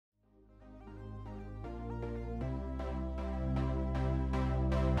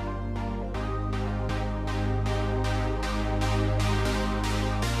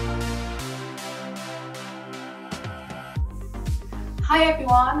Hi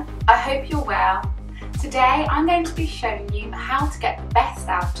everyone, I hope you're well. Today I'm going to be showing you how to get the best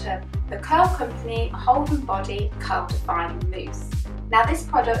out of the Curl Company Hold and Body Curl Defining Mousse. Now this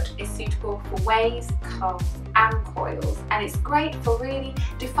product is suitable for waves, curls and coils, and it's great for really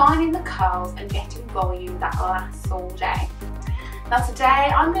defining the curls and getting volume that lasts all day. Now today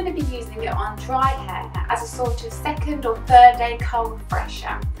I'm going to be using it on dry hair as a sort of second or third day curl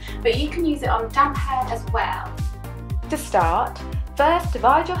refresher, but you can use it on damp hair as well. To start, first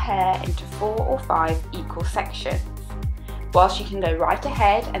divide your hair into 4 or 5 equal sections. Whilst you can go right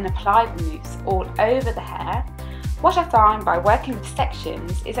ahead and apply the mousse all over the hair, what I find by working with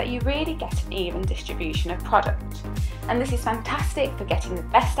sections is that you really get an even distribution of product, and this is fantastic for getting the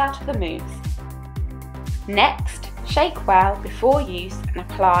best out of the mousse. Next, shake well before use and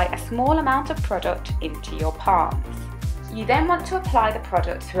apply a small amount of product into your palms. You then want to apply the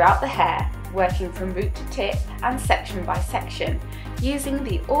product throughout the hair, working from root to tip and section by section, using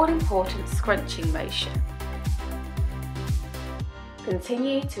the all-important scrunching motion.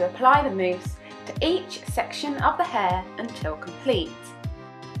 Continue to apply the mousse to each section of the hair until complete.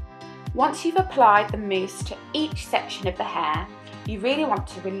 Once you've applied the mousse to each section of the hair, you really want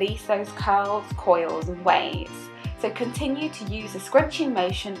to release those curls, coils and waves. So continue to use the scrunching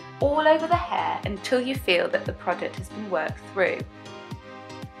motion all over the hair until you feel that the product has been worked through.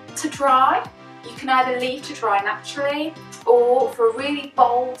 To dry, you can either leave to dry naturally, or for really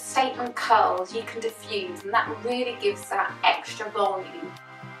bold statement curls you can diffuse, and that really gives that extra volume.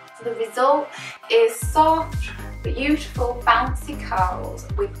 So the result is soft, beautiful, bouncy curls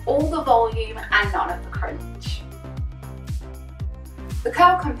with all the volume and none of the crunch. The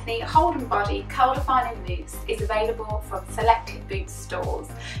Curl Company Hold and Body Curl Defining Mousse is available from selected Boots stores,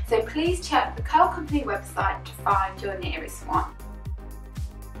 so please check the Curl Company website to find your nearest one.